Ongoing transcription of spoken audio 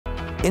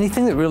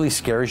Anything that really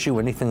scares you?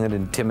 Anything that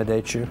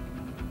intimidates you?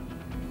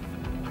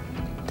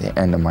 The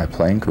end of my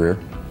playing career.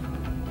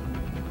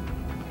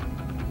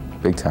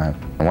 Big time.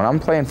 And when I'm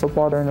playing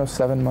football during those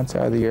 7 months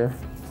out of the year,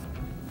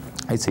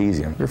 it's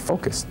easy. You're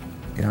focused.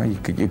 You know,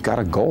 you got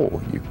a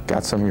goal. You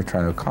got something you're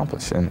trying to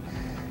accomplish. And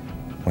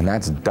when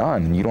that's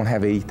done, and you don't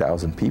have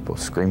 80,000 people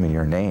screaming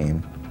your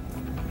name,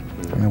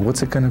 I mean,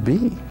 what's it going to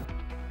be?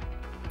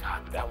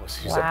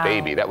 He's a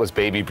baby. That was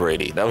baby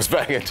Brady. That was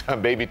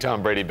baby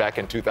Tom Brady back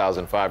in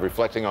 2005,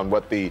 reflecting on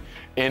what the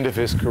end of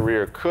his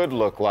career could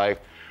look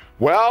like.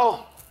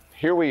 Well,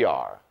 here we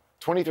are.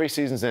 23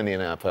 seasons in the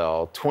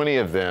NFL, 20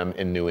 of them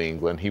in New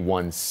England. He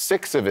won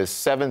 6 of his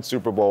 7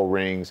 Super Bowl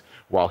rings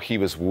while he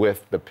was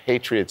with the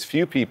Patriots.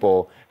 Few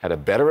people had a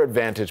better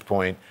advantage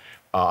point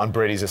on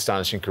Brady's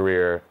astonishing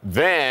career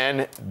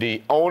than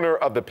the owner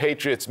of the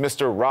Patriots,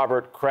 Mr.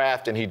 Robert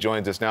Kraft, and he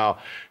joins us now.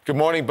 Good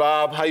morning,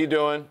 Bob. How you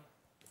doing?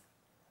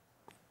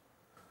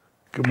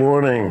 Good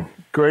morning.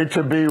 Great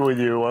to be with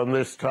you on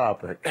this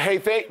topic. Hey,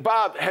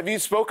 Bob, have you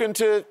spoken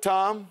to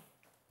Tom?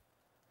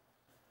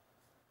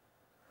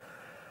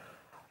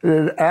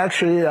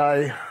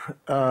 Actually,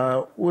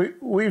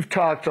 we've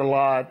talked a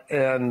lot,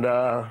 and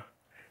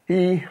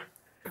he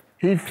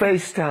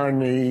FaceTimed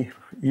me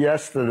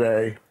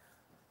yesterday.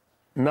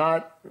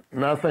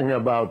 Nothing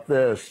about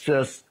this.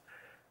 Just,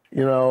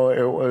 you know,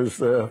 it was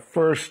the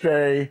first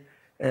day,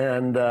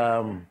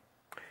 and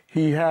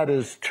he had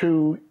his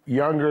 2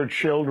 younger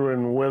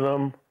children with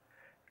him,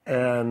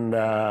 and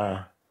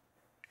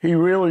he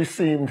really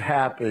seemed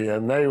happy,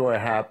 and they were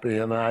happy,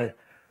 and I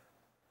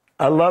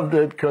loved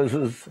it because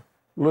his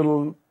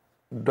little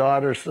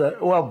daughter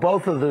said, well,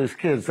 both of those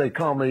kids, they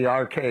call me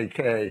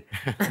RKK,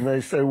 and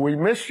they say, we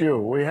miss you,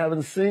 we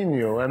haven't seen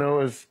you,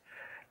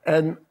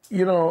 and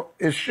you know,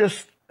 it's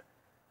just,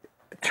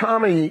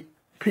 Tommy,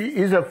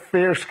 he's a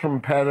fierce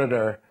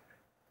competitor,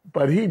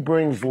 but he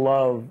brings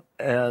love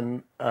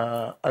and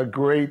a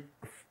great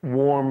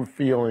warm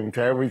feeling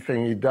to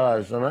everything he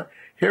does. And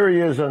here he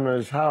is in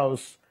his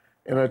house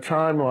in a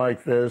time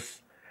like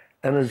this,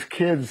 and his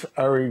kids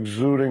are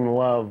exuding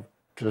love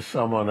to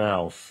someone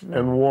else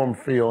and warm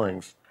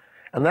feelings.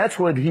 And that's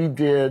what he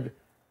did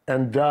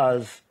and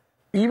does,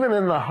 even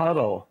in the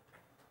huddle.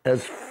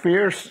 As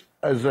fierce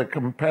as a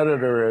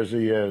competitor as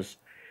he is,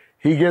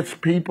 he gets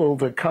people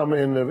to come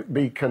in to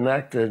be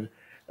connected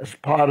as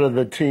part of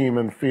the team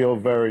and feel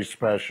very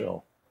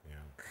special.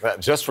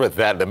 Just with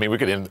that, I mean, we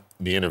could end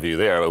the interview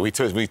there, but we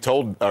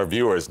told our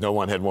viewers no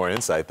one had more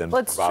insight than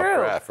Bob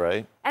Kraft,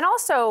 right? And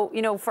also,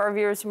 you know, for our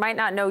viewers who might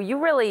not know, you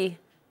really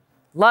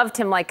loved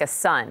him like a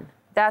son.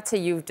 That's how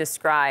you've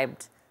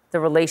described the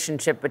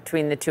relationship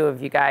between the two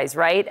of you guys,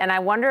 right? And I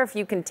wonder if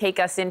you can take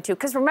us into,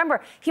 because remember,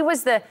 you're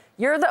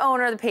the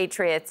owner of the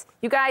Patriots.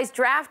 You guys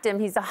draft him.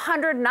 He's the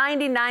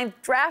 199th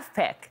draft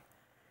pick.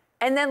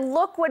 And then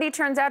look what he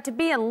turns out to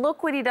be, and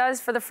look what he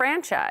does for the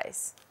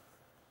franchise.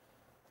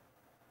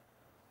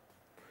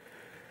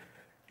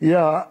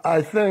 Yeah,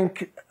 I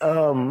think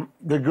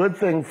the good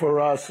thing for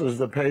us as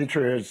the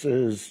Patriots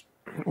is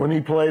when he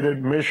played at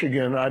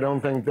Michigan, I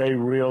don't think they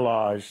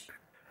realized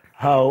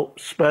how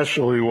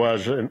special he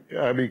was,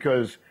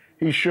 because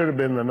he should have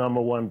been the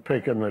 #1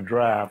 pick in the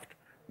draft,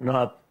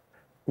 not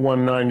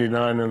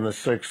 199 in the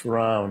 6th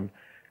round.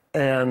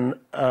 And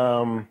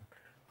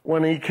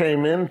when he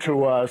came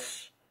into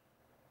us,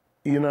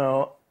 you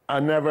know,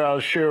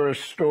 I'll share a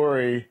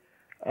story.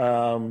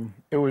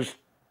 It was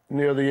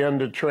near the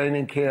end of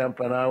training camp,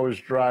 and I was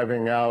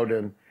driving out,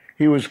 and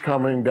he was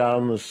coming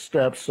down the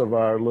steps of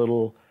our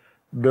little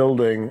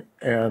building,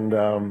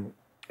 and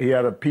he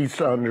had a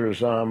pizza under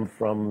his arm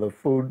from the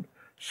food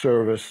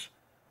service,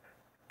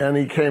 and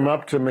he came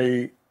up to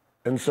me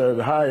and said,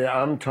 "Hi,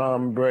 I'm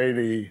Tom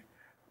Brady."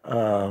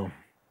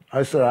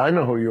 I said, "I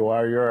know who you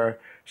are. You're a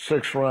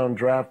 6th-round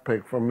draft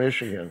pick from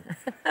Michigan."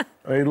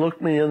 And he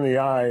looked me in the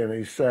eye and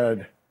he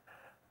said,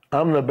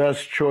 "I'm the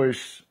best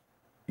choice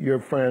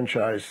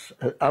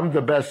I'm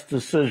the best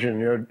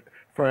decision your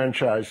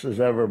franchise has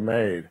ever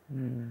made."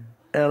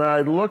 And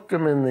I looked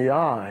him in the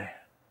eye,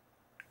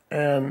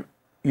 and,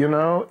 you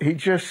know, he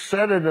just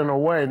said it in a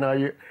way. Now,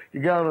 you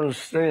got to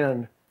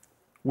understand,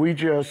 we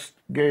just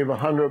gave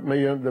 $100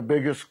 million, the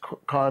biggest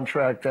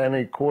contract to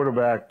any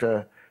quarterback,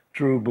 to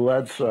Drew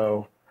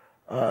Bledsoe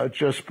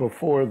just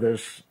before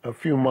this, a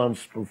few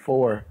months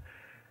before.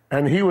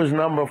 And he was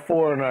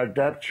 #4 in our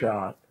depth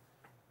chart.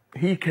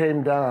 He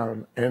came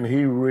down, and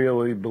he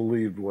really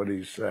believed what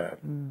he said.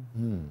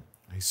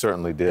 He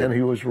certainly did. And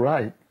he was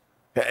right.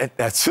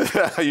 That's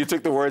you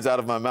took the words out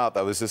of my mouth.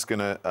 I was just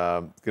gonna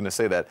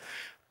say that.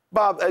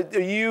 Bob,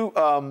 did you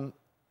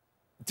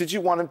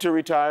want him to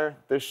retire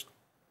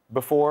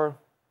before?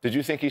 Did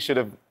you think he should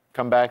have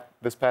come back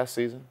this past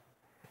season?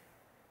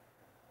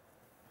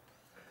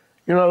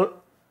 You know,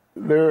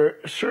 there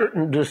are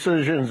certain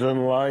decisions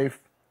in life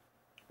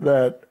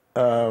that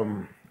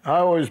I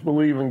always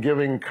believe in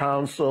giving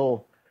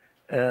counsel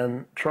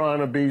and trying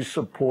to be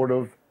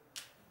supportive,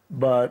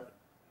 but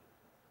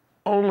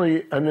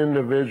only an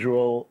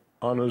individual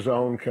on his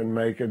own can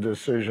make a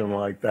decision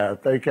like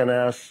that. They can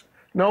ask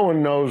No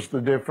one knows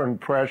the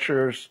different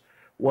pressures,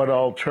 what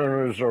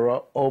alternatives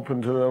are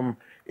open to them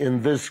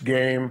in this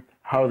game,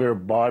 how their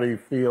body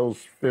feels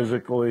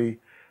physically,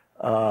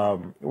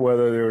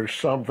 whether there's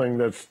something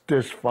that's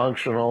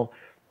dysfunctional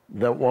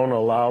that won't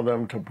allow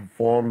them to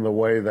perform the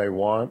way they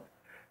want.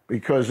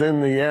 Because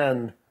in the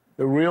end,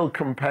 the real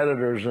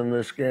competitors in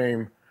this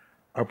game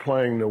are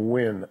playing to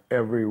win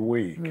every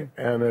week.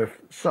 And if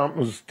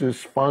something's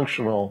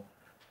dysfunctional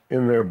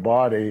in their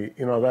body,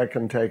 that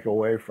can take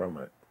away from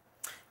it.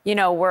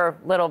 We're a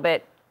little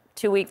bit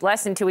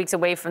less than 2 weeks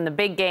away from the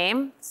big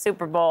game,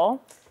 Super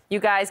Bowl. You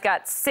guys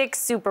got 6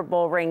 Super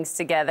Bowl rings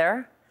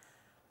together.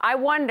 I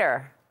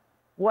wonder,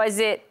 was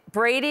it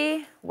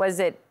Brady? Was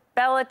it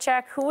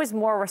Belichick? Who was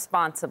more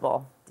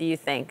responsible, do you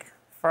think,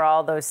 for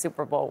all those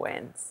Super Bowl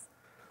wins?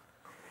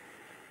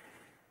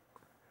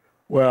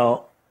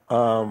 Well,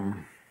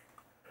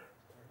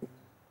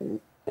 this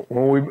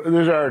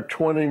is our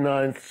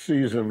 29th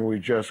season we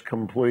just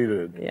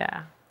completed.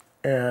 Yeah.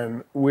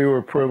 And we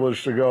were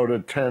privileged to go to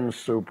 10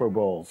 Super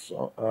Bowls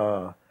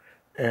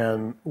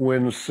and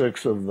win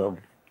 6 of them.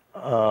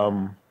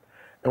 And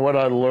what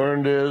I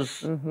learned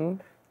is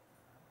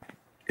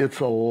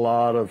it's a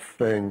lot of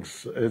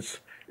things.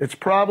 It's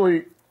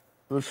probably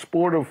the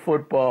sport of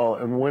football,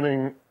 and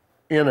winning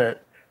in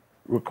it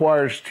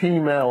requires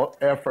team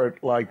effort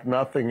like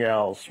nothing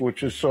else,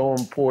 which is so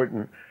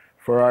important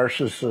for our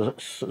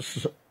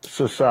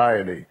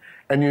society.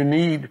 And you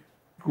need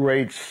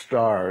great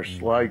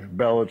stars like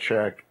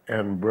Belichick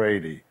and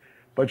Brady,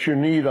 but you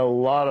need a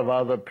lot of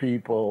other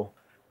people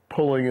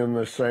pulling in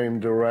the same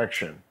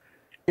direction.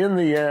 In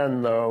the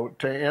end, though,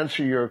 to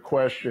answer your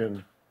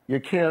question,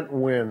 you can't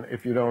win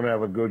if you don't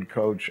have a good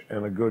coach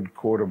and a good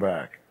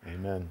quarterback.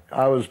 Amen.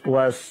 I was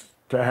blessed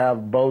to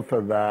have both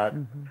of that,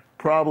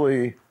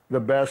 probably the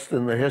best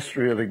in the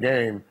history of the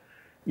game.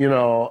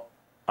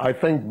 I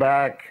think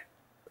back,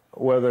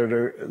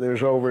 whether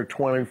there's over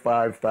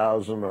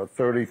 25,000 or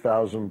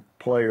 30,000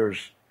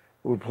 players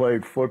who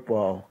played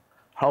football,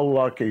 how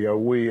lucky are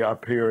we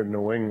up here in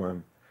New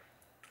England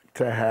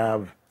to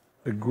have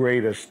the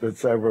greatest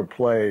that's ever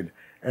played,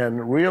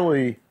 and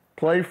really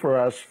play for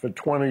us for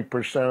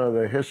 20% of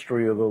the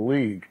history of the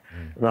league.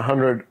 In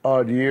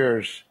 100-odd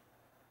years,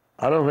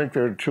 I don't think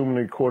there are too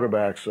many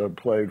quarterbacks that have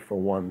played for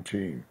one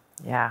team.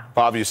 Yeah.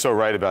 Bob, you're so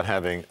right about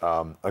having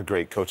a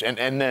great coach.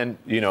 And then,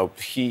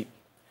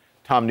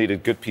 Tom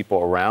needed good people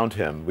around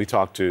him. We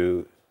talked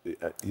to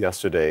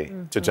yesterday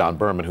to John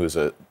Berman, who's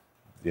a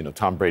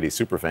Tom Brady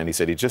superfan. He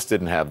said he just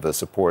didn't have the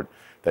support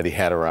that he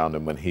had around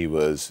him when he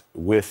was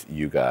with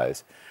you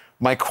guys.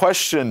 My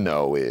question,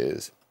 though,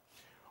 is,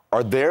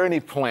 are there any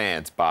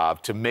plans,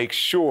 Bob, to make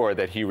sure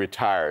that he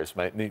retires?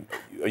 Are you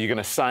going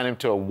to sign him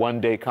to a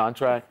one-day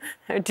contract?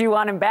 Do you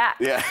want him back?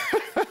 Yeah.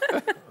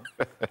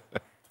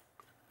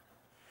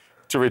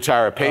 To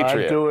retire a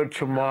Patriot. I'd do it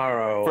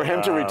tomorrow. For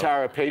him to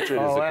retire a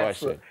Patriot is the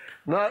question.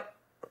 Not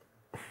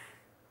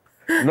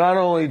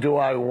only do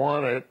I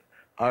want it,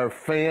 our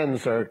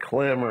fans are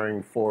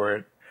clamoring for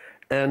it.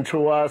 And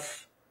to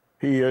us,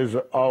 he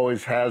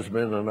always has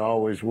been and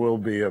always will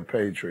be a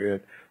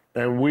Patriot.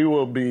 And we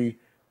will be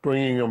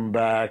bringing him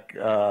back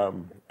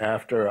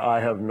after I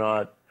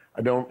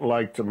don't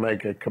like to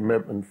make a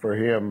commitment for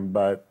him,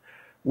 but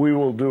we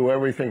will do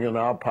everything in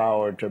our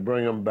power to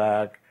bring him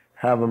back,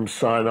 have him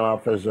sign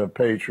off as a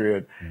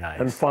Patriot,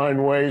 and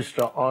find ways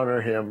to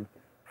honor him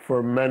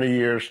for many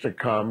years to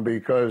come,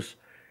 because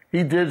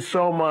he did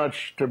so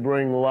much to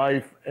bring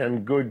life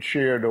and good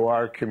cheer to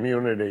our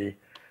community,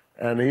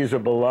 and he's a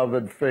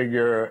beloved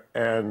figure,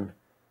 and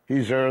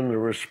he's earned the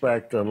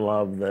respect and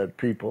love that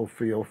people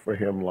feel for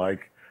him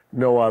like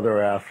no other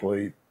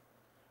athlete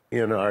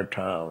in our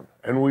town.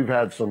 And we've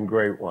had some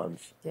great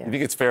ones. Yeah. You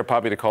think it's fair,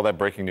 Poppy, to call that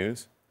breaking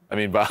news? I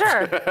mean, Bob.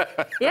 Sure.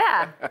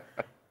 Yeah.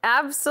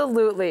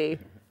 Absolutely.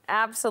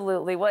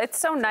 Absolutely. Well, it's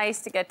so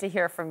nice to get to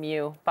hear from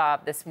you,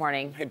 Bob, this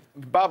morning. Hey,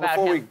 Bob,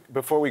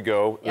 before we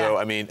go, though,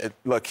 I mean,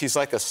 look, he's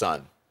like a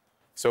son.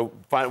 So,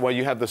 well,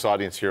 you have this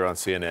audience here on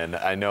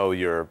CNN. I know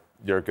you're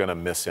going to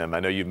miss him. I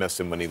know you missed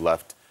him when he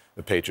left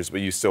the Patriots,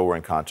 but you still were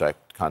in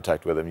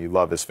contact with him. You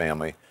love his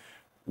family.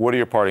 What are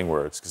your parting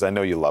words? Because I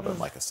know you love him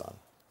like a son.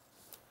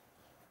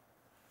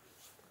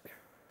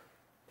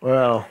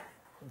 Well,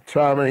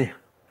 Tommy,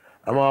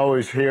 I'm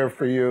always here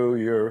for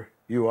you.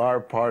 You are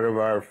part of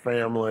our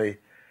family.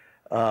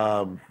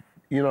 And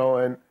he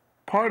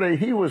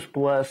was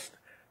blessed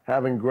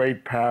having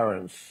great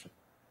parents.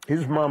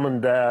 His mom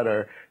and dad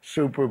are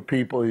super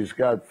people. He's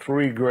got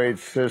 3 great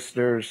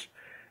sisters.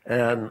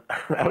 And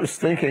I was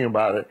thinking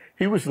about it.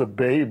 He was the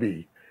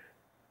baby.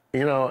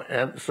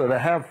 And so to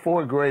have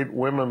 4 great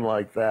women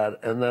like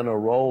that and then a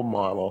role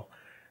model,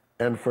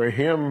 and for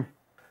him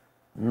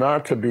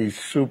not to be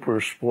super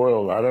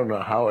spoiled, I don't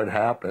know how it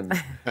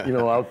happened,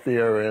 out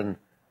there in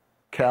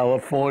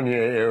California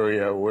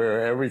area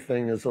where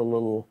everything is a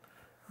little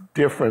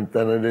different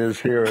than it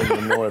is here in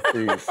the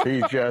Northeast.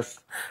 He just,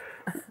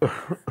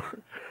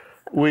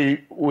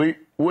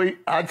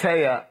 I tell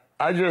you,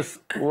 I just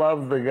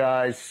love the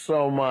guy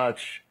so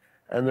much,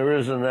 and there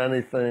isn't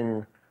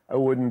anything I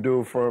wouldn't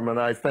do for him. And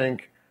I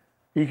think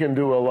he can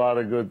do a lot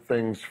of good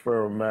things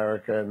for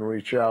America and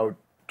reach out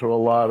to a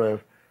lot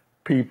of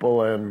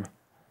people. And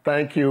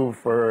thank you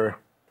for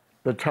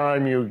the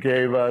time you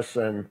gave us,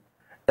 and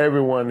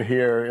everyone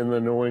here in the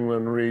New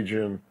England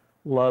region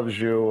loves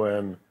you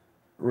and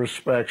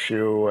respects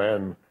you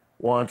and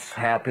wants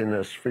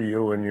happiness for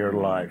you in your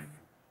life.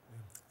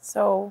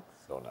 So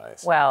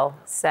nice. Well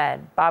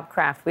said. Bob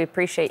Kraft, we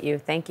appreciate you.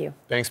 Thank you.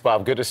 Thanks,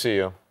 Bob. Good to see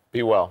you.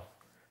 Be well.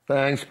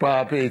 Thanks,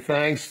 Poppy.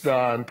 Thanks,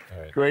 Don.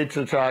 All right. Great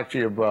to talk to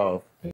you both.